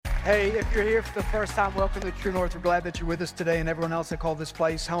Hey, if you're here for the first time, welcome to True North. We're glad that you're with us today, and everyone else that called this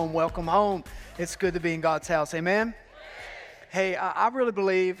place home, welcome home. It's good to be in God's house. Amen? Hey, I really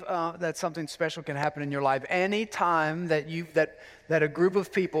believe that something special can happen in your life. Anytime that a group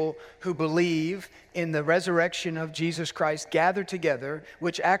of people who believe in the resurrection of Jesus Christ gather together,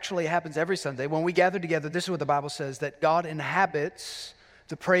 which actually happens every Sunday. When we gather together, this is what the Bible says, that God inhabits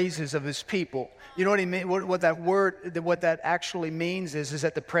the praises of his people. You know what he mean? What that actually means is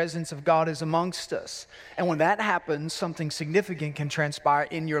that the presence of God is amongst us. And when that happens, something significant can transpire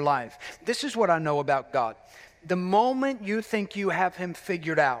in your life. This is what I know about God. The moment you think you have him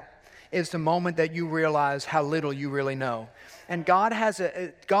figured out is the moment that you realize how little you really know. And God has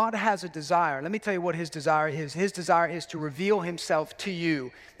a desire. Let me tell you what his desire is. His desire is to reveal himself to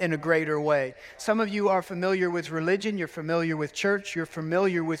you in a greater way. Some of you are familiar with religion, you're familiar with church, you're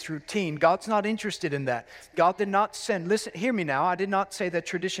familiar with routine. God's not interested in that. God did not send, listen, hear me now, I did not say that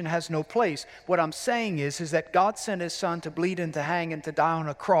tradition has no place. What I'm saying is that God sent his son to bleed and to hang and to die on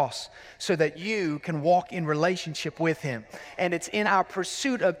a cross so that you can walk in relationship with him. And it's in our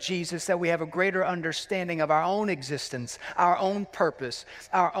pursuit of Jesus that we have a greater understanding of our own existence, our own purpose,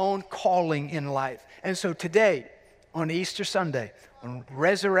 our own calling in life. And so today, on Easter Sunday, on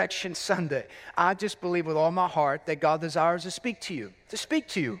Resurrection Sunday, I just believe with all my heart that God desires to speak to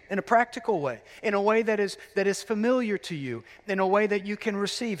you in a practical way, in a way that is familiar to you, in a way that you can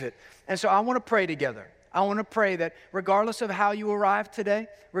receive it. And so I want to pray together. I want to pray that regardless of how you arrived today,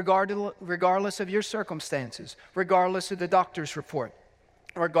 regardless of your circumstances, regardless of the doctor's report,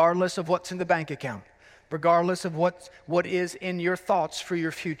 regardless of what's in the bank account, regardless of what is in your thoughts for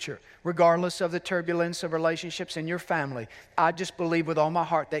your future, regardless of the turbulence of relationships in your family, I just believe with all my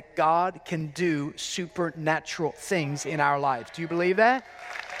heart that God can do supernatural things in our lives. Do you believe that?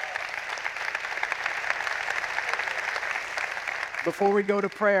 Before we go to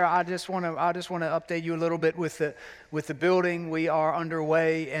prayer, I just want to update you a little bit with the building. We are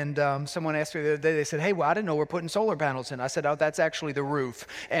underway, and someone asked me the other day. They said, "Hey, well, I didn't know we're putting solar panels in." I said, "Oh, that's actually the roof,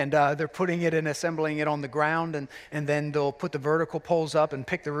 and they're putting it and assembling it on the ground, and then they'll put the vertical poles up and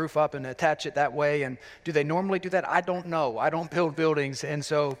pick the roof up and attach it that way." And do they normally do that? I don't know. I don't build buildings, and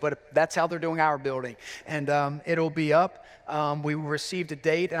so, but that's how they're doing our building, and it'll be up. We received a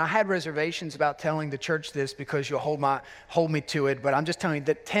date, and I had reservations about telling the church this because you'll hold me to it, but I'm just telling you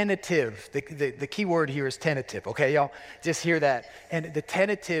that tentative, the key word here is tentative, okay, y'all? Just hear that. And the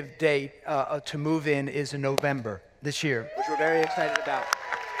tentative date to move in is in November this year, which we're very excited about.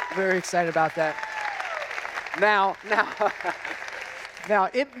 Very excited about that. Now,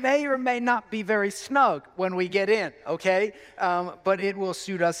 it may or may not be very snug when we get in, okay? But it will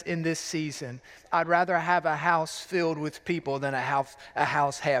suit us in this season. I'd rather have a house filled with people than a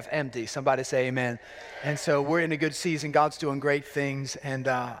house half empty. Somebody say amen. And so we're in a good season. God's doing great things, and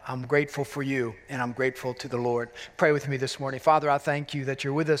I'm grateful for you, and I'm grateful to the Lord. Pray with me this morning. Father, I thank you that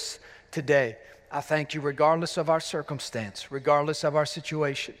you're with us today. I thank you regardless of our circumstance, regardless of our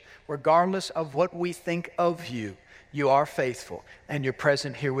situation, regardless of what we think of you. You are faithful, and you're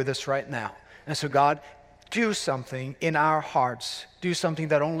present here with us right now. And so, God, do something in our hearts. Do something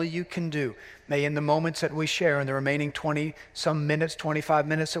that only you can do. May in the moments that we share, in the remaining 20-some minutes, 25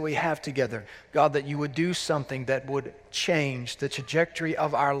 minutes that we have together, God, that you would do something that would change the trajectory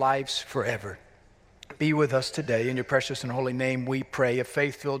of our lives forever. Be with us today. In your precious and holy name we pray. A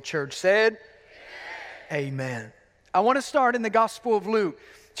faith-filled church said, Amen. I want to start in the Gospel of Luke,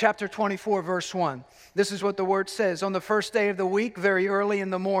 chapter 24, verse 1. This is what the word says. On the first day of the week, very early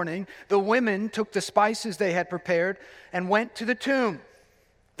in the morning, the women took the spices they had prepared and went to the tomb.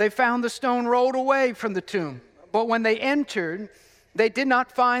 They found the stone rolled away from the tomb. But when they entered, they did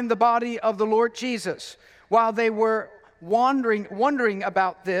not find the body of the Lord Jesus. While they were wondering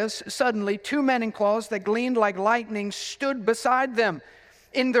about this, suddenly 2 men in clothes that gleamed like lightning stood beside them.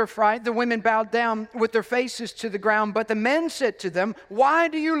 In their fright, the women bowed down with their faces to the ground, but the men said to them, "Why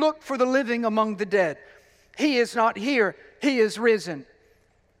do you look for the living among the dead? He is not here, he is risen."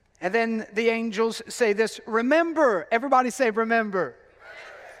 And then the angels say this, remember, everybody say remember.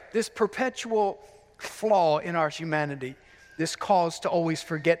 This perpetual flaw in our humanity, this cause to always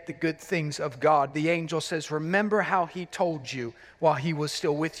forget the good things of God. The angel says, remember how he told you while he was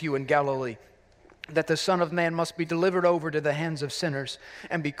still with you in Galilee, that the Son of Man must be delivered over to the hands of sinners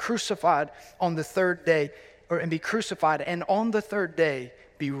and be crucified on the third day, and on the third day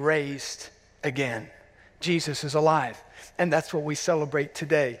be raised again. Jesus is alive, and that's what we celebrate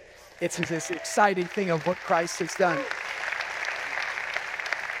today. It's this exciting thing of what Christ has done.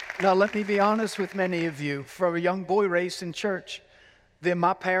 Now, let me be honest with many of you. For a young boy raised in church, Then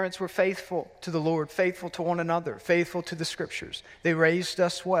my parents were faithful to the Lord, faithful to one another, faithful to the Scriptures. They raised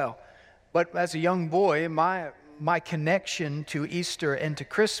us well. But as a young boy, my connection to Easter and to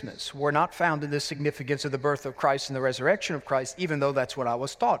Christmas were not found in the significance of the birth of Christ and the resurrection of Christ, even though that's what I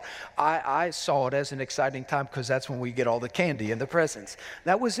was taught. I saw it as an exciting time because that's when we get all the candy and the presents.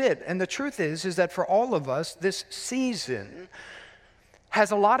 That was it. And the truth is that for all of us, this season has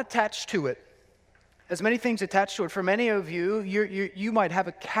a lot attached to it. As many things attached to it. For many of you, you might have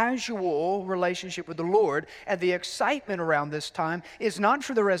a casual relationship with the Lord, and the excitement around this time is not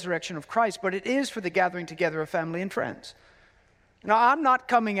for the resurrection of Christ, but it is for the gathering together of family and friends. Now, I'm not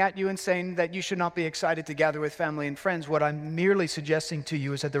coming at you and saying that you should not be excited to gather with family and friends. What I'm merely suggesting to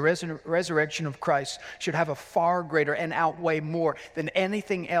you is that the resurrection of Christ should have a far greater and outweigh more than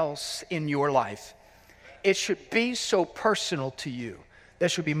anything else in your life. It should be so personal to you. There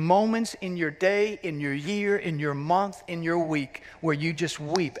should be moments in your day, in your year, in your month, in your week, where you just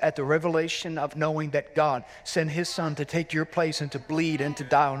weep at the revelation of knowing that God sent His Son to take your place and to bleed and to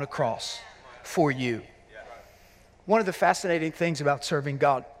die on a cross for you. One of the fascinating things about serving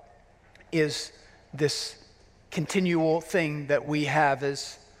God is this continual thing that we have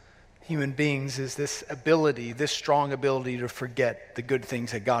as human beings, is this ability, this strong ability to forget the good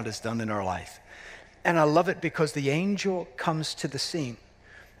things that God has done in our life. And I love it because the angel comes to the scene.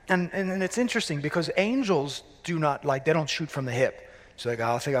 And it's interesting because angels do not, they don't shoot from the hip. So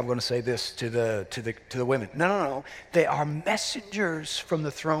I think I'm going to say this to the women. No. They are messengers from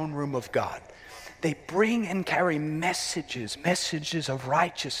the throne room of God. They bring and carry messages of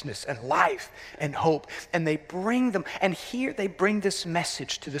righteousness and life and hope. And they bring them, and here they bring this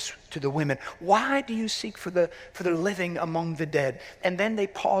message to the women. Why do you seek for the living among the dead? And then they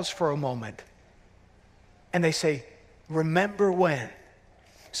pause for a moment. And they say, remember when.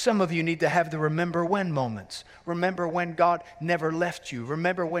 Some of you need to have the remember when moments. Remember when God never left you.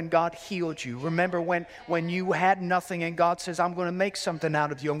 Remember when God healed you. Remember when you had nothing and God says, I'm going to make something out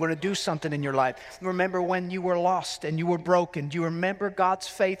of you. I'm going to do something in your life. Remember when you were lost and you were broken. Do you remember God's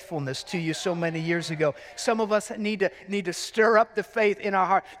faithfulness to you so many years ago? Some of us need to stir up the faith in our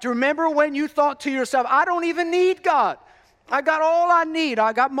heart. Do you remember when you thought to yourself, I don't even need God? I got all I need.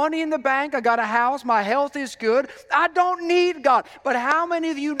 I got money in the bank. I got a house. My health is good. I don't need God. But how many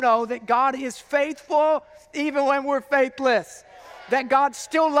of you know that God is faithful even when we're faithless? That God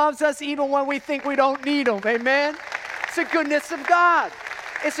still loves us even when we think we don't need Him. Amen? It's the goodness of God.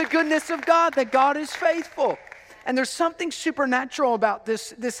 It's the goodness of God that God is faithful. And there's something supernatural about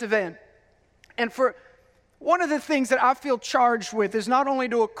this event. And for one of the things that I feel charged with is not only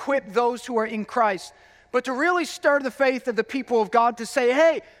to equip those who are in Christ, but to really stir the faith of the people of God to say,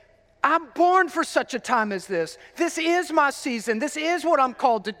 hey, I'm born for such a time as this. This is my season. This is what I'm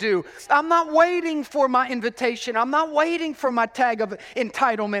called to do. I'm not waiting for my invitation. I'm not waiting for my tag of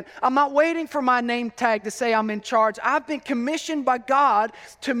entitlement. I'm not waiting for my name tag to say I'm in charge. I've been commissioned by God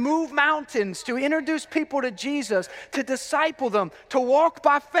to move mountains, to introduce people to Jesus, to disciple them, to walk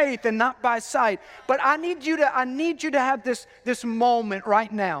by faith and not by sight. But I need you to have this moment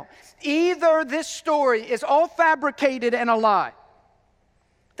right now. Either this story is all fabricated and a lie.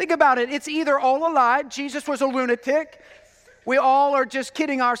 Think about it. It's either all a lie, Jesus was a lunatic, we all are just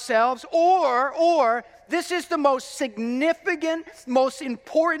kidding ourselves, or this is the most significant, most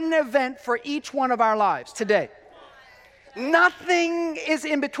important event for each one of our lives today. Nothing is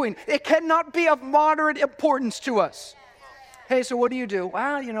in between. It cannot be of moderate importance to us. Hey, so what do you do?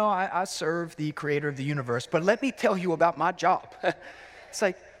 Well, I serve the creator of the universe, but let me tell you about my job. It's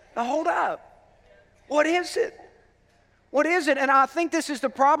like, now hold up. What is it? What is it? And I think this is the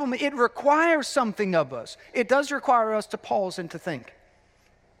problem. It requires something of us. It does require us to pause and to think.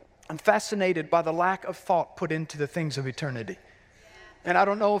 I'm fascinated by the lack of thought put into the things of eternity. And I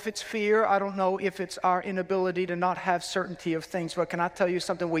don't know if it's fear. I don't know if it's our inability to not have certainty of things. But can I tell you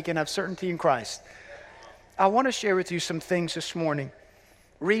something? We can have certainty in Christ. I want to share with you some things this morning.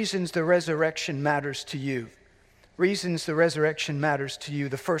 Reasons the resurrection matters to you. Reasons the resurrection matters to you.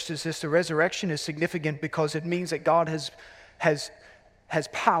 The first is this: the resurrection is significant because it means that God has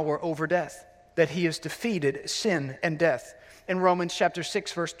power over death, that He has defeated sin and death. In Romans chapter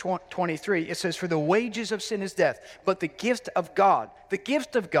 6, verse 23, it says, for the wages of sin is death, but the gift of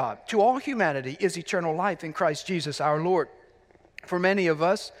God to all humanity is eternal life in Christ Jesus our Lord. For many of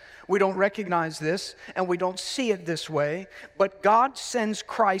us, we don't recognize this and we don't see it this way, but God sends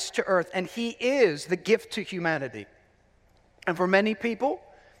Christ to earth and He is the gift to humanity. And for many people,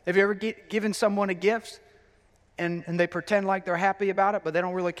 have you ever given someone a gift and they pretend like they're happy about it, but they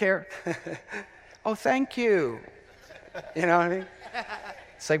don't really care? Oh, thank you. You know what I mean?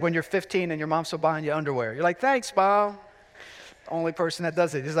 It's like when you're 15 and your mom's still buying you underwear. You're like, thanks, Mom. only person that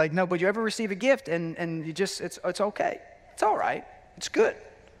does it. He's like, no, but you ever receive a gift and you just, it's okay. It's all right. It's good.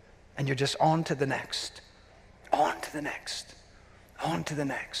 And you're just on to the next, on to the next, on to the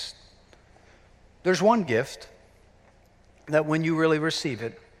next. There's one gift that when you really receive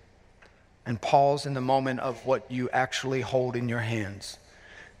it and pause in the moment of what you actually hold in your hands,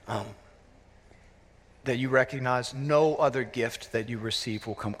 that you recognize no other gift that you receive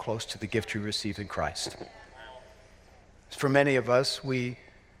will come close to the gift you receive in Christ. For many of us, we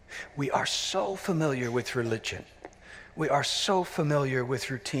are so familiar with religion. We are so familiar with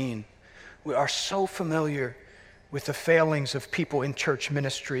routine. We are so familiar with the failings of people in church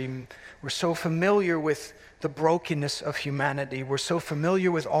ministry. We're so familiar with the brokenness of humanity. We're so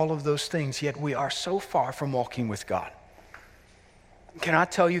familiar with all of those things, yet we are so far from walking with God. Can I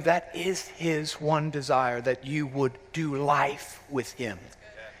tell you that is his one desire, that you would do life with him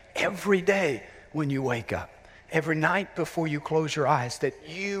every day when you wake up, every night before you close your eyes, that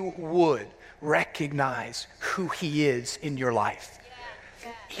you would recognize who he is in your life.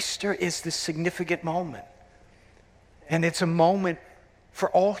 Easter is this significant moment, and it's a moment for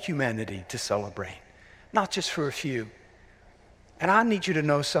all humanity to celebrate, not just for a few. And I need you to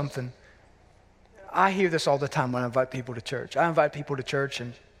know something. I hear this all the time when I invite people to church. I invite people to church,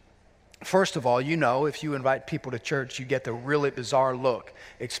 and first of all, you know, if you invite people to church, you get the really bizarre look,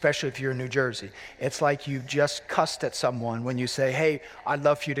 especially if you're in New Jersey. It's like you just cussed at someone when you say, hey, I'd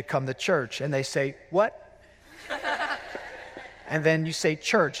love for you to come to church. And they say, what? And then you say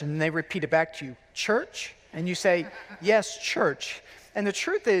church, and they repeat it back to you, church? And you say, yes, church. And the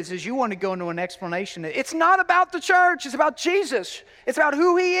truth is you want to go into an explanation. It's not about the church. It's about Jesus. It's about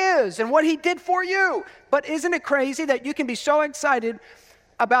who he is and what he did for you. But isn't it crazy that you can be so excited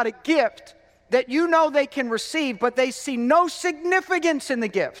about a gift that you know they can receive, but they see no significance in the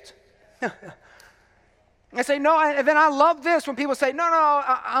gift? I say, no, and then I love this when people say, no,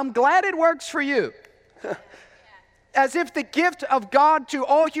 I'm glad it works for you. As if the gift of God to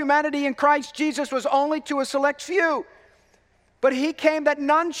all humanity in Christ Jesus was only to a select few. But he came that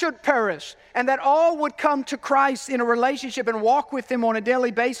none should perish and that all would come to Christ in a relationship and walk with him on a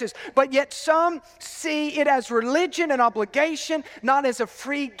daily basis. But yet some see it as religion and obligation, not as a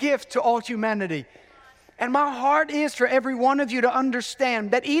free gift to all humanity. And my heart is for every one of you to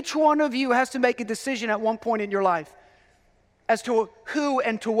understand that each one of you has to make a decision at one point in your life as to who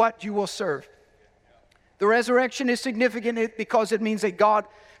and to what you will serve. The resurrection is significant because it means that God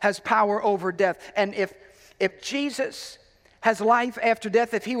has power over death. And if Jesus has life after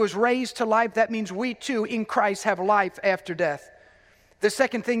death, if he was raised to life, that means we too in Christ have life after death. The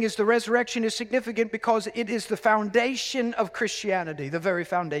second thing is the resurrection is significant because it is the foundation of Christianity, the very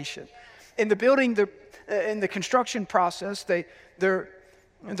foundation. In the building, in the construction process, they're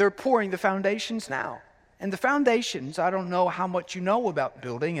pouring the foundations now. And the foundations, I don't know how much you know about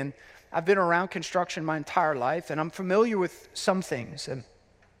building, and I've been around construction my entire life, and I'm familiar with some things.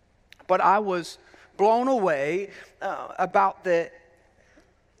 But I was blown away about the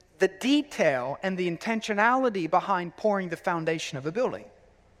detail and the intentionality behind pouring the foundation of a building.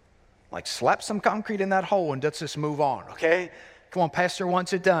 Like, slap some concrete in that hole and let's just move on, okay? Come on, Pastor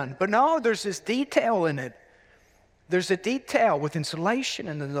wants it done. But no, there's this detail in it. There's a detail with insulation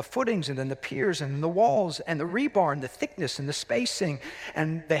and then the footings and then the piers and then the walls and the rebar and the thickness and the spacing.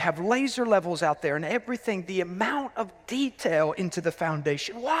 And they have laser levels out there and everything. The amount of detail into the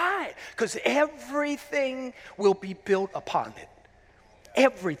foundation. Why? Because everything will be built upon it.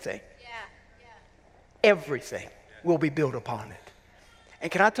 Everything. Everything will be built upon it. And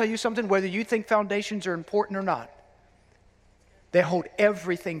can I tell you something? Whether you think foundations are important or not, they hold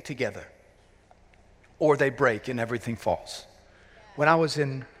everything together. Or they break and everything falls. When I was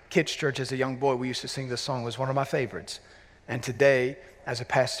in kids' church as a young boy, we used to sing this song. It was one of my favorites. And today, as a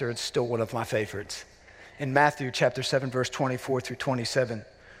pastor, it's still one of my favorites. In Matthew chapter 7, verse 24 through 27,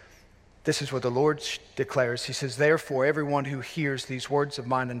 this is what the Lord declares. He says, therefore, everyone who hears these words of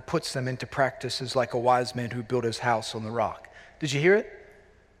mine and puts them into practice is like a wise man who built his house on the rock. Did you hear it?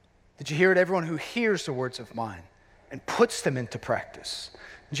 Did you hear it? Everyone who hears the words of mine and puts them into practice.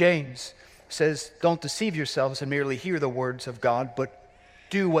 James says, don't deceive yourselves and merely hear the words of God, but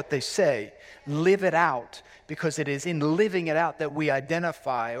do what they say. Live it out, because it is in living it out that we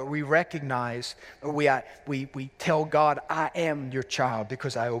identify or we recognize or we tell God, I am your child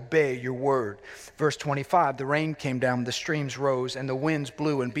because I obey your word. Verse 25, the rain came down, the streams rose, and the winds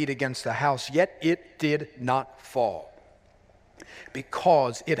blew and beat against the house, yet it did not fall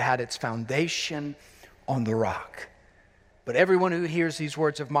because it had its foundation on the rock. But everyone who hears these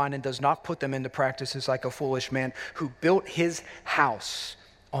words of mine and does not put them into practice is like a foolish man who built his house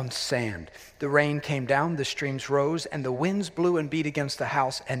on sand. The rain came down, the streams rose, and the winds blew and beat against the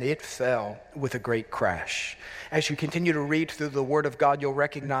house, and it fell with a great crash. As you continue to read through the Word of God, you'll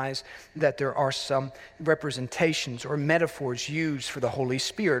recognize that there are some representations or metaphors used for the Holy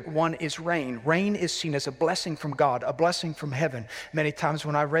Spirit. One is rain. Rain is seen as a blessing from God, a blessing from heaven. Many times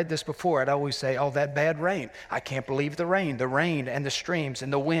when I read this before, I'd always say, oh, that bad rain. I can't believe the rain and the streams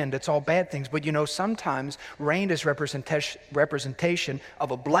and the wind. It's all bad things. But you know, sometimes rain is representation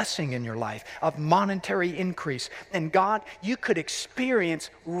of a blessing in your life, of monetary increase. And God, you could experience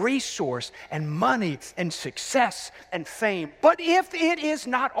resource and money and success and fame. But if it is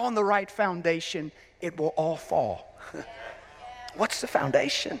not on the right foundation, it will all fall. What's the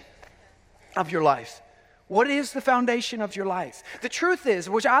foundation of your life? What is the foundation of your life? The truth is,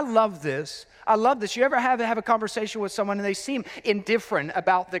 which I love this. You ever have a conversation with someone and they seem indifferent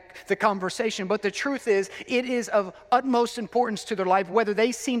about the conversation, but the truth is, it is of utmost importance to their life whether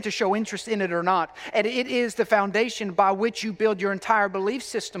they seem to show interest in it or not. And it is the foundation by which you build your entire belief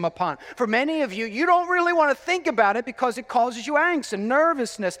system upon. For many of you, you don't really want to think about it because it causes you angst and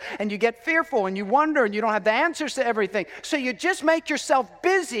nervousness, and you get fearful and you wonder and you don't have the answers to everything. So you just make yourself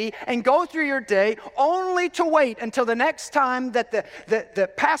busy and go through your day only to wait until the next time that the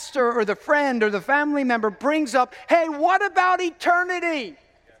pastor or the friend or the family member brings up, hey, what about eternity?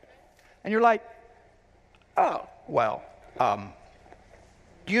 And you're like, oh, well,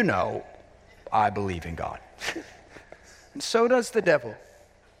 you know, I believe in God. And so does the devil.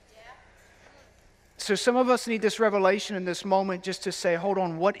 So some of us need this revelation in this moment just to say, hold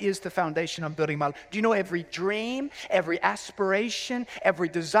on, what is the foundation I'm building my life? Do you know every dream, every aspiration, every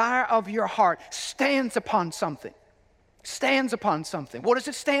desire of your heart stands upon something? Stands upon something. What does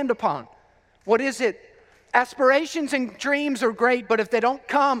it stand upon? What is it? Aspirations and dreams are great, but if they don't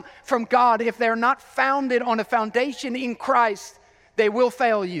come from God, if they're not founded on a foundation in Christ, they will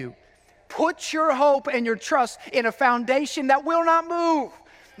fail you. Put your hope and your trust in a foundation that will not move,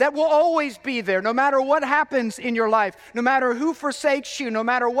 that will always be there, no matter what happens in your life, no matter who forsakes you, no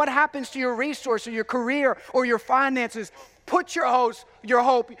matter what happens to your resource or your career or your finances. Put your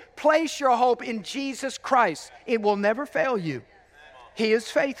hope, place your hope in Jesus Christ. It will never fail you. He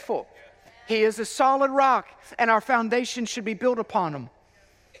is faithful. He is a solid rock, and our foundation should be built upon him.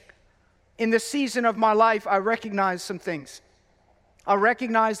 In this season of my life, I recognize some things. I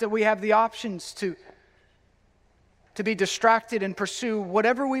recognize that we have the options to be distracted and pursue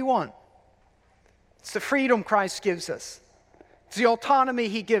whatever we want. It's the freedom Christ gives us. It's the autonomy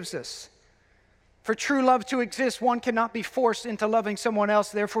he gives us. For true love to exist, one cannot be forced into loving someone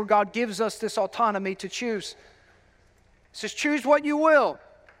else. Therefore, God gives us this autonomy to choose. He says, choose what you will.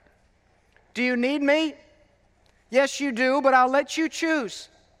 Do you need me? Yes, you do, but I'll let you choose.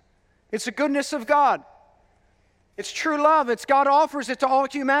 It's the goodness of God. It's true love. It's God offers it to all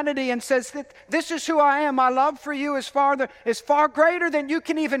humanity and says that this is who I am. My love for you is far greater than you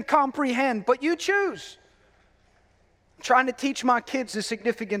can even comprehend, but you choose. I'm trying to teach my kids the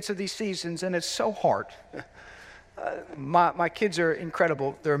significance of these seasons, and it's so hard. My kids are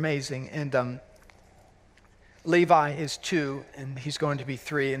incredible. They're amazing. And Levi is 2, and he's going to be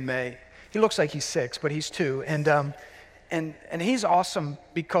 3 in May. He looks like he's 6, but he's 2. And he's awesome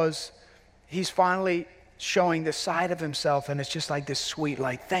because he's finally showing the side of himself, and it's just like this sweet,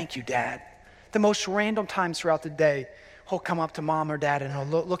 like, thank you, Dad. The most random times throughout the day, he'll come up to Mom or Dad, and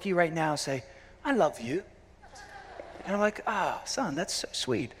he'll look at you right now and say, I love you. And I'm like, son, that's so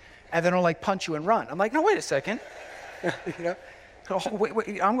sweet. And then he'll like punch you and run. I'm like, no, wait a second. You know,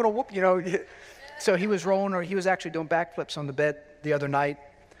 wait, I'm going to whoop, you know. So he was rolling, or he was actually doing backflips on the bed the other night.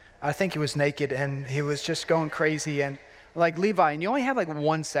 I think he was naked, and he was just going crazy. And like Levi, and you only have like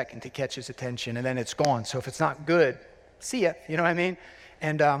 1 second to catch his attention, and then it's gone. So if it's not good, see ya. You know what I mean?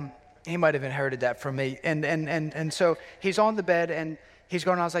 And he might have inherited that from me. And so he's on the bed, and he's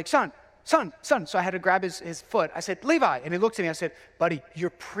going. I was like, son. So I had to grab his foot. I said, Levi, and he looked at me. I said, buddy, you're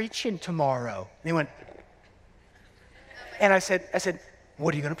preaching tomorrow. And he went. And I said,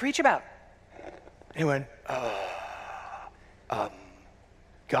 what are you going to preach about? And he went,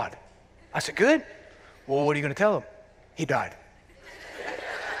 God. I said, good. Well, what are you going to tell him? He died.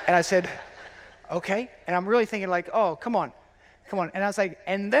 And I said, okay. And I'm really thinking like, oh, come on. And I was like,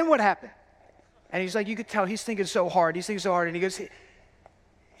 and then what happened? And he's like, you could tell he's thinking so hard. And he goes,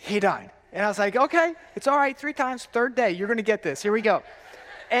 he died. And I was like, okay, it's all right. 3 times, 3rd day, you're going to get this. Here we go.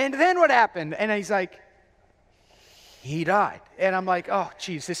 And then what happened? And he's like, he died. And I'm like, oh,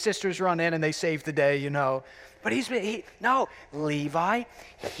 geez, his sisters run in and they saved the day, you know. But no, Levi,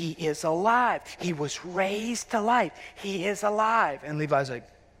 he is alive. He was raised to life. He is alive. And Levi's like,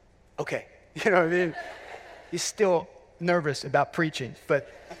 okay. You know what I mean? He's still nervous about preaching, but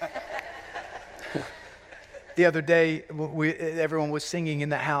the other day everyone was singing in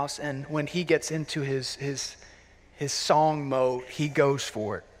the house, and when he gets into his song mode, he goes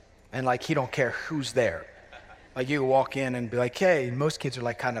for it, and like he don't care who's there. Like you walk in and be like, hey, and most kids are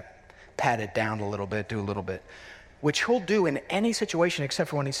like kind of pat it down a little bit, do a little bit, which he'll do in any situation except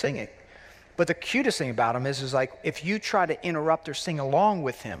for when he's singing. But the cutest thing about him is like if you try to interrupt or sing along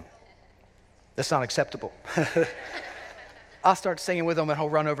with him, that's not acceptable. I'll start singing with him and he'll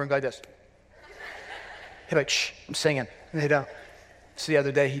run over and go like this. He'll be like, shh, I'm singing. And they don't. So the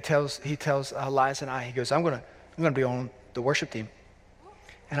other day he tells Liza and I, he goes, I'm gonna be on the worship team.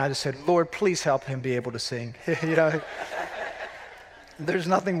 And I just said, Lord, please help him be able to sing. You know, there's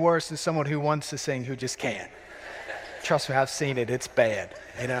nothing worse than someone who wants to sing who just can't. Trust me, I've seen it. It's bad,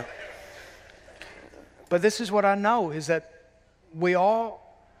 you know. But this is what I know, is that we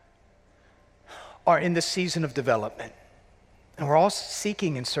all are in the season of development. And we're all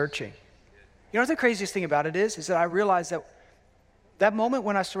seeking and searching. You know what the craziest thing about it is that I realized that moment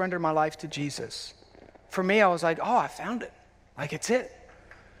when I surrendered my life to Jesus, for me, I was like, oh, I found it. Like, it's it.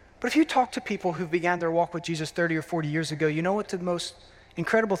 But if you talk to people who began their walk with Jesus 30 or 40 years ago, you know what the most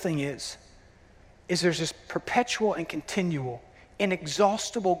incredible thing is there's this perpetual and continual,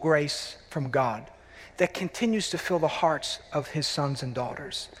 inexhaustible grace from God that continues to fill the hearts of his sons and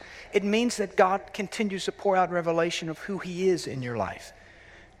daughters. It means that God continues to pour out revelation of who he is in your life.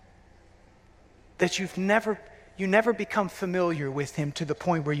 That you never become familiar with him to the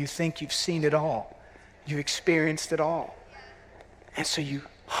point where you think you've seen it all. You've experienced it all. And so you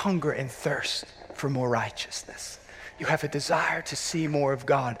hunger and thirst for more righteousness. You have a desire to see more of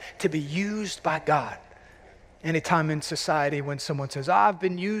God, to be used by God. Anytime in society when someone says, I've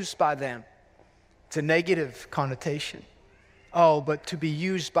been used by them, it's a negative connotation. Oh, but to be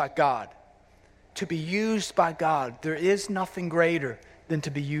used by God, there is nothing greater than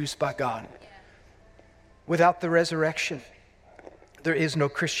to be used by God. Without the resurrection, there is no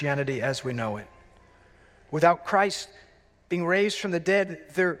Christianity as we know it. Without Christ being raised from the dead,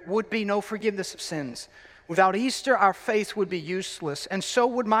 there would be no forgiveness of sins. Without Easter, our faith would be useless, and so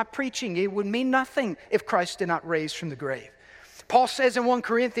would my preaching. It would mean nothing if Christ did not rise from the grave. Paul says in 1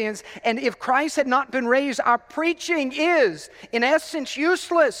 Corinthians, and if Christ had not been raised, our preaching is, in essence,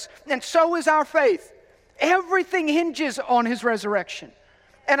 useless, and so is our faith. Everything hinges on his resurrection.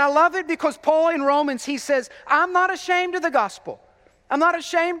 And I love it because Paul in Romans, he says, I'm not ashamed of the gospel. I'm not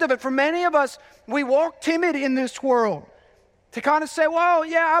ashamed of it. For many of us, we walk timid in this world to kind of say, well,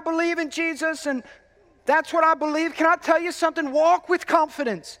 yeah, I believe in Jesus, and that's what I believe. Can I tell you something? Walk with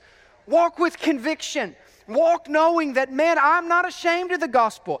confidence. Walk with conviction. Walk knowing that, man, I'm not ashamed of the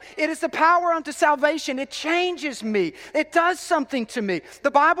gospel. It is the power unto salvation. It changes me. It does something to me.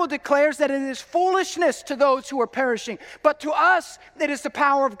 The Bible declares that it is foolishness to those who are perishing, but to us, it is the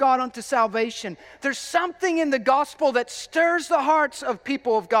power of God unto salvation. There's something in the gospel that stirs the hearts of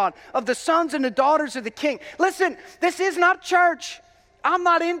people of God, of the sons and the daughters of the King. Listen, this is not church. I'm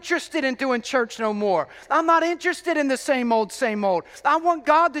not interested in doing church no more. I'm not interested in the same old, same old. I want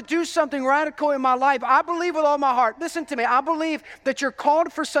God to do something radical in my life. I believe with all my heart. Listen to me. I believe that you're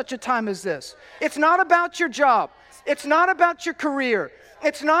called for such a time as this. It's not about your job. It's not about your career.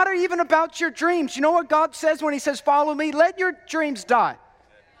 It's not even about your dreams. You know what God says when he says, follow me? Let your dreams die.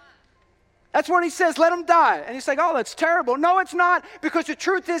 That's when he says, let them die. And he's like, oh, that's terrible. No, it's not. Because the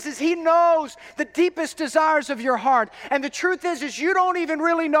truth is he knows the deepest desires of your heart. And the truth is you don't even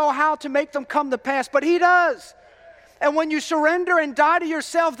really know how to make them come to pass, but he does. And when you surrender and die to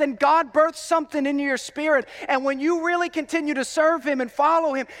yourself, then God births something in your spirit. And when you really continue to serve him and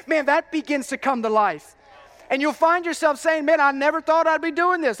follow him, man, that begins to come to life. And you'll find yourself saying, man, I never thought I'd be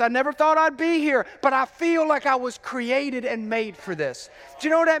doing this. I never thought I'd be here. But I feel like I was created and made for this. Do you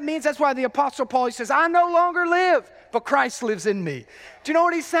know what that means? That's why the Apostle Paul, he says, I no longer live, but Christ lives in me. Do you know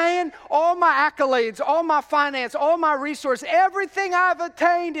what he's saying? All my accolades, all my finance, all my resources, everything I've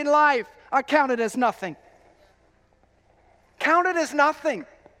attained in life, I count it as nothing. Count it as nothing.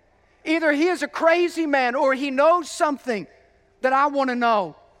 Either he is a crazy man or he knows something that I want to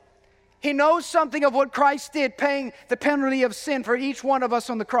know. He knows something of what Christ did, paying the penalty of sin for each one of us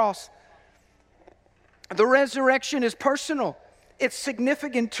on the cross. The resurrection is personal. It's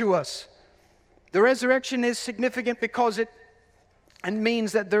significant to us. The resurrection is significant because it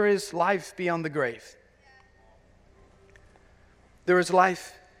means that there is life beyond the grave. There is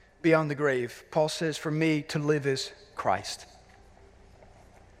life beyond the grave. Paul says, for me to live is Christ.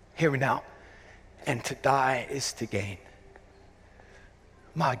 Hear me now. And to die is to gain.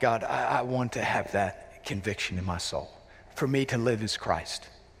 My God, I want to have that conviction in my soul. For me to live is Christ,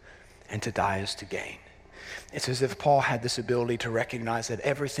 and to die is to gain. It's as if Paul had this ability to recognize that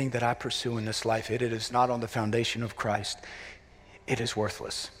everything that I pursue in this life, it is not on the foundation of Christ. It is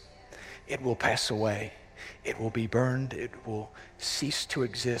worthless. It will pass away. It will be burned. It will cease to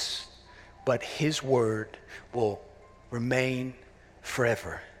exist. But his word will remain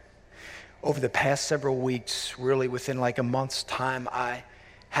forever. Over the past several weeks, really within like a month's time, I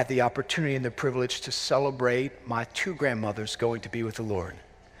had the opportunity and the privilege to celebrate my two grandmothers going to be with the Lord.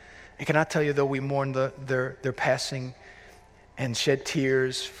 And can I tell you, though we mourn their passing and shed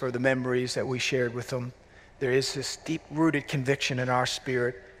tears for the memories that we shared with them, there is this deep-rooted conviction in our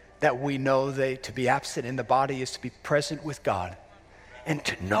spirit that we know to be absent in the body is to be present with God. And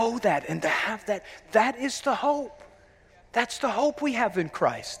to know that and to have that, that is the hope. That's the hope we have in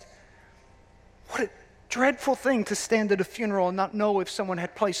Christ. What a dreadful thing to stand at a funeral and not know if someone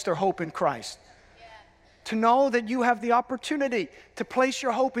had placed their hope in Christ. To know that you have the opportunity to place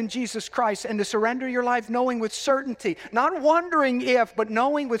your hope in Jesus Christ and to surrender your life knowing with certainty, not wondering if, but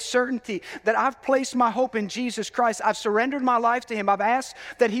knowing with certainty that I've placed my hope in Jesus Christ. I've surrendered my life to him. I've asked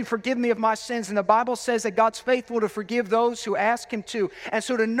that he forgive me of my sins. And the Bible says that God's faithful to forgive those who ask him to. And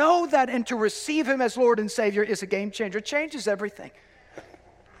so to know that and to receive him as Lord and Savior is a game changer. It changes everything.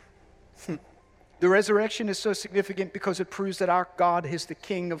 The resurrection is so significant because it proves that our God is the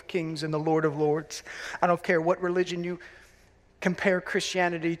King of kings and the Lord of lords. I don't care what religion you compare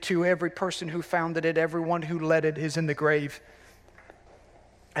Christianity to. Every person who founded it, everyone who led it is in the grave.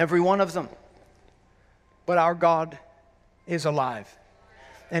 Every one of them. But our God is alive.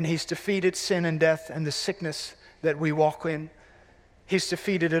 And he's defeated sin and death and the sickness that we walk in. He's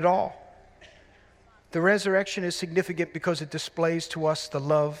defeated it all. The resurrection is significant because it displays to us the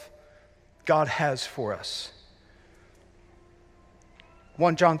love God has for us.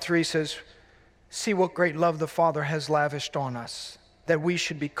 1 John 3 says, see what great love the Father has lavished on us, that we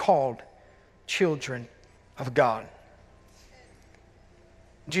should be called children of God.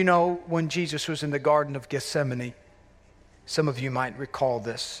 Do you know when Jesus was in the Garden of Gethsemane, some of you might recall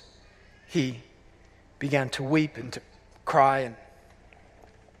this, he began to weep and to cry, and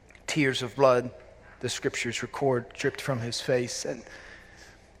tears of blood, the scriptures record, dripped from his face, and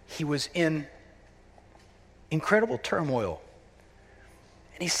he was in incredible turmoil.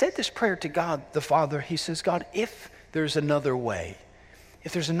 And he said this prayer to God, the Father. He says, God, if there's another way,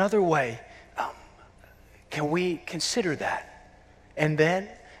 can we consider that? And then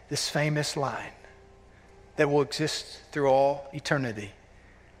this famous line that will exist through all eternity.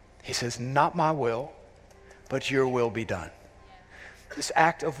 He says, not my will, but your will be done. This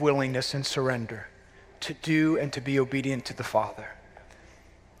act of willingness and surrender to do and to be obedient to the Father.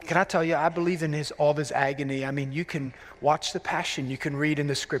 Can I tell you, I believe in all of his agony. I mean, you can watch the Passion, you can read in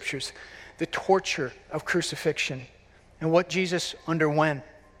the scriptures, the torture of crucifixion and what Jesus underwent.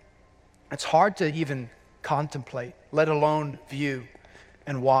 It's hard to even contemplate, let alone view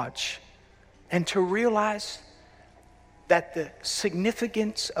and watch. And to realize that the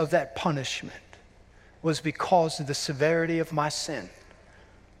significance of that punishment was because of the severity of my sin.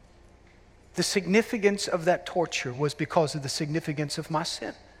 The significance of that torture was because of the significance of my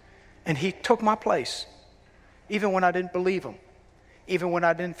sin. And he took my place, even when I didn't believe him, even when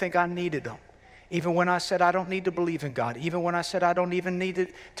I didn't think I needed him, even when I said I don't need to believe in God, even when I said I don't even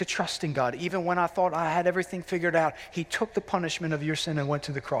need to trust in God, even when I thought I had everything figured out. He took the punishment of your sin and went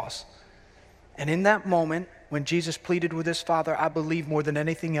to the cross. And in that moment, when Jesus pleaded with his Father, I believe more than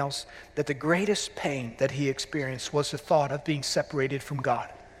anything else that the greatest pain that he experienced was the thought of being separated from God.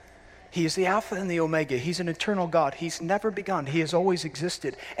 He is the Alpha and the Omega. He's an eternal God. He's never begun. He has always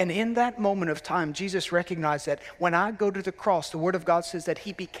existed. And in that moment of time, Jesus recognized that when I go to the cross, the Word of God says that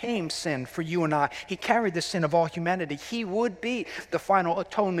he became sin for you and I. He carried the sin of all humanity. He would be the final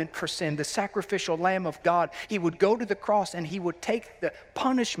atonement for sin, the sacrificial Lamb of God. He would go to the cross and he would take the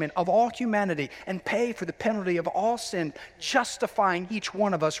punishment of all humanity and pay for the penalty of all sin, justifying each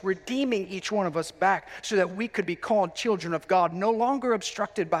one of us, redeeming each one of us back so that we could be called children of God, no longer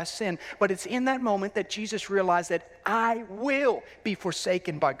obstructed by sin. But it's in that moment that Jesus realized that I will be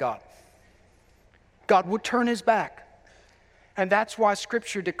forsaken by God. God would turn his back. And that's why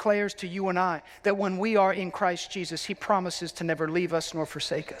Scripture declares to you and I that when we are in Christ Jesus, he promises to never leave us nor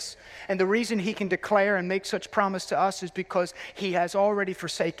forsake us. And the reason he can declare and make such promise to us is because he has already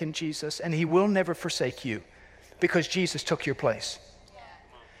forsaken Jesus, and he will never forsake you because Jesus took your place.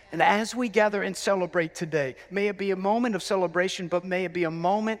 And as we gather and celebrate today, may it be a moment of celebration, but may it be a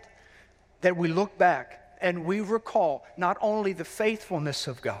moment that we look back and we recall not only the faithfulness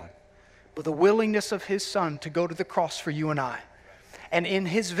of God, but the willingness of his Son to go to the cross for you and I. and in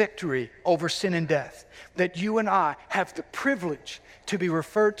his victory over sin and death, that you and I have the privilege to be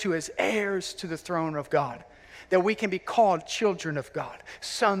referred to as heirs to the throne of God, that we can be called children of God,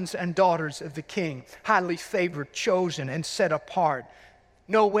 sons and daughters of the King, highly favored, chosen, and set apart.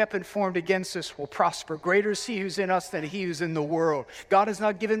 No weapon formed against us will prosper. Greater is he who's in us than he who's in the world. God has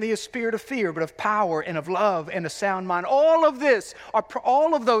not given thee a spirit of fear, but of power and of love and a sound mind. All of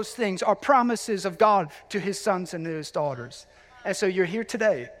those things are promises of God to his sons and to his daughters. And so you're here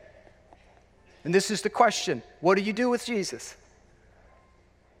today. And this is the question: what do you do with Jesus?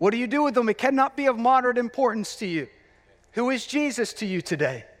 What do you do with him? It cannot be of moderate importance to you. Who is Jesus to you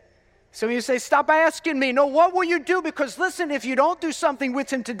today? Some of you say, stop asking me. No, what will you do? Because listen, if you don't do something with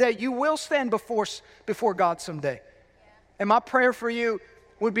him today, you will stand before God someday. And my prayer for you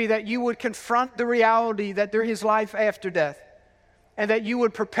would be that you would confront the reality that there is life after death, and that you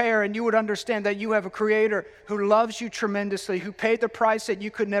would prepare and you would understand that you have a Creator who loves you tremendously, who paid the price that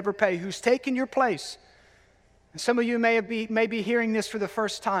you could never pay, who's taken your place. And some of you may be hearing this for the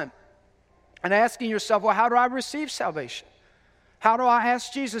first time and asking yourself, well, how do I receive salvation? How do I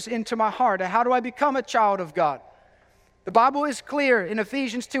ask Jesus into my heart? How do I become a child of God? The Bible is clear. In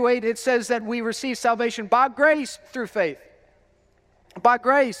Ephesians 2:8, it says that we receive salvation by grace through faith. By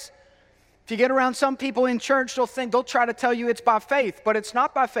grace. If you get around some people in church, they'll try to tell you it's by faith, but it's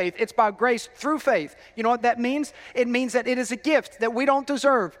not by faith. It's by grace through faith. You know what that means? It means that it is a gift that we don't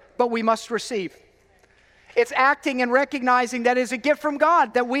deserve, but we must receive. It's acting and recognizing that it's a gift from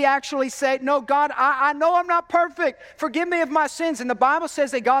God, that we actually say, no, God, I know I'm not perfect. Forgive me of my sins. And the Bible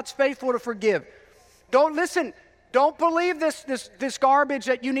says that God's faithful to forgive. Don't believe this garbage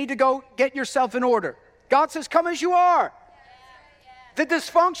that you need to go get yourself in order. God says, come as you are. The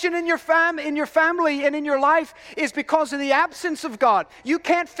dysfunction in your family and in your life is because of the absence of God. You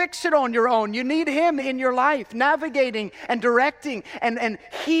can't fix it on your own. You need him in your life, navigating and directing and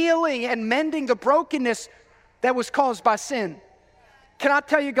healing and mending the brokenness that was caused by sin. Can I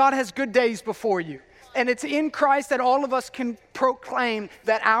tell you, God has good days before you. And it's in Christ that all of us can proclaim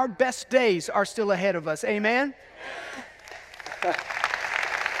that our best days are still ahead of us. Amen?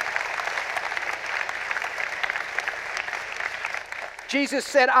 Jesus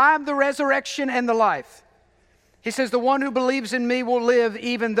said, I am the resurrection and the life. He says, the one who believes in me will live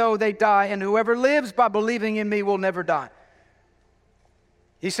even though they die, and whoever lives by believing in me will never die.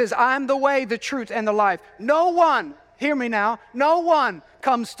 He says, I am the way, the truth, and the life. No one, hear me now, no one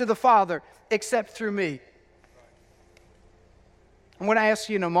comes to the Father except through me. I'm going to ask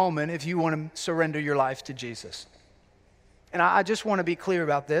you in a moment if you want to surrender your life to Jesus. And I just want to be clear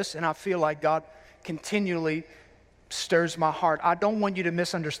about this, and I feel like God continually stirs my heart. I don't want you to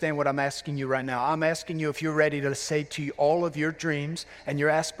misunderstand what I'm asking you right now. I'm asking you if you're ready to say to you all of your dreams and your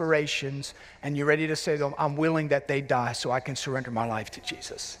aspirations, and you're ready to say to them, I'm willing that they die so I can surrender my life to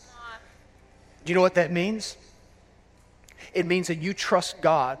Jesus. Do you know what that means? It means that you trust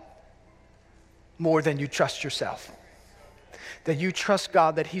God more than you trust yourself. That you trust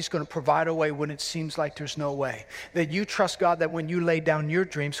God that he's going to provide a way when it seems like there's no way. That you trust God that when you lay down your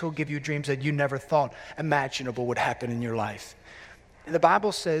dreams, he'll give you dreams that you never thought imaginable would happen in your life. And the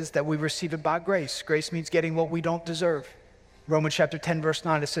Bible says that we receive it by grace. Grace means getting what we don't deserve. Romans chapter 10, verse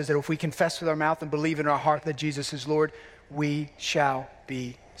 9, it says that if we confess with our mouth and believe in our heart that Jesus is Lord, we shall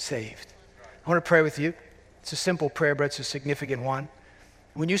be saved. I want to pray with you. It's a simple prayer, but it's a significant one.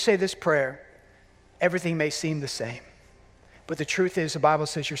 When you say this prayer, everything may seem the same. But the truth is, the Bible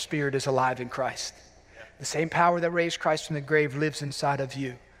says your spirit is alive in Christ. The same power that raised Christ from the grave lives inside of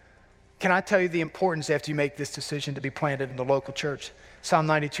you. Can I tell you the importance after you make this decision to be planted in the local church? Psalm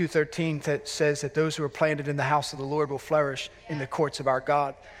 92:13 says that those who are planted in the house of the Lord will flourish in the courts of our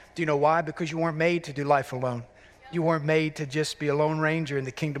God. Do you know why? Because you weren't made to do life alone. You weren't made to just be a lone ranger in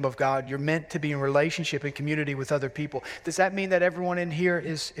the kingdom of God. You're meant to be in relationship and community with other people. Does that mean that everyone in here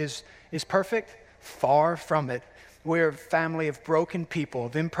is perfect? Far from it. We're a family of broken people,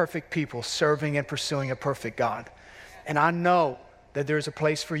 of imperfect people, serving and pursuing a perfect God. And I know that there's a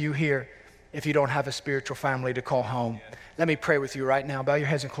place for you here if you don't have a spiritual family to call home. Let me pray with you right now. Bow your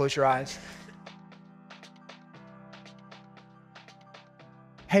heads and close your eyes.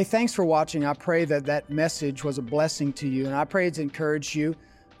 Hey, thanks for watching. I pray that that message was a blessing to you, and I pray it's encouraged you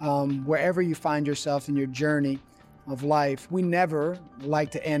wherever you find yourself in your journey of life. We never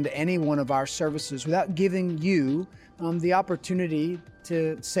like to end any one of our services without giving you the opportunity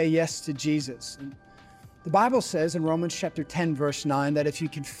to say yes to Jesus. And the Bible says in Romans chapter 10, verse 9, that if you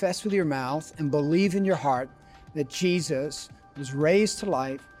confess with your mouth and believe in your heart that Jesus was raised to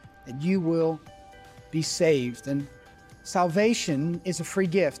life, that you will be saved. And salvation is a free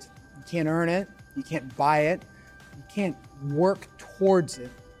gift. You can't earn it. You can't buy it. You can't work towards it.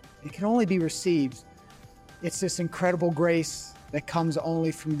 It can only be received. It's this incredible grace that comes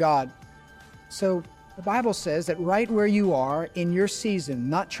only from God. So the Bible says that right where you are in your season,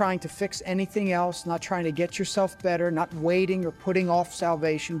 not trying to fix anything else, not trying to get yourself better, not waiting or putting off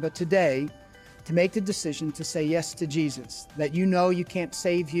salvation, but today, to make the decision to say yes to Jesus, that you know you can't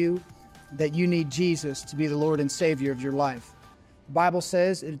save you, that you need Jesus to be the Lord and Savior of your life. The Bible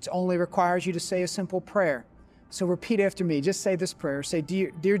says it only requires you to say a simple prayer. So repeat after me. Just say this prayer. Say,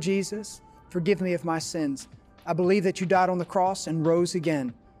 Dear Jesus, forgive me of my sins. I believe that you died on the cross and rose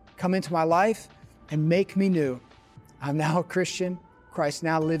again. Come into my life and make me new. I'm now a Christian. Christ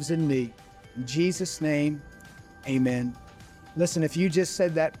now lives in me. In Jesus' name, amen. Listen, if you just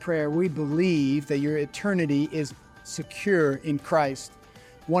said that prayer, we believe that your eternity is secure in Christ.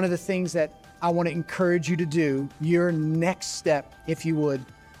 One of the things that I want to encourage you to do, your next step, if you would,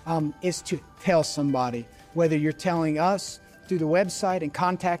 is to tell somebody, whether you're telling us through the website and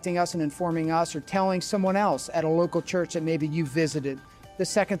contacting us and informing us, or telling someone else at a local church that maybe you visited. The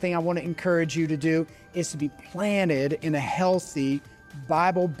second thing I want to encourage you to do is to be planted in a healthy,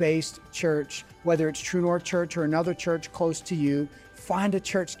 Bible-based church, whether it's True North Church or another church close to you. Find a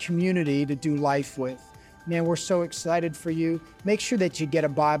church community to do life with. Man, we're so excited for you. Make sure that you get a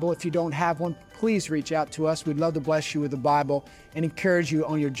Bible. If you don't have one, please reach out to us. We'd love to bless you with a Bible and encourage you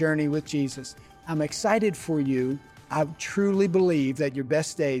on your journey with Jesus. I'm excited for you. I truly believe that your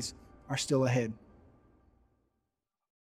best days are still ahead.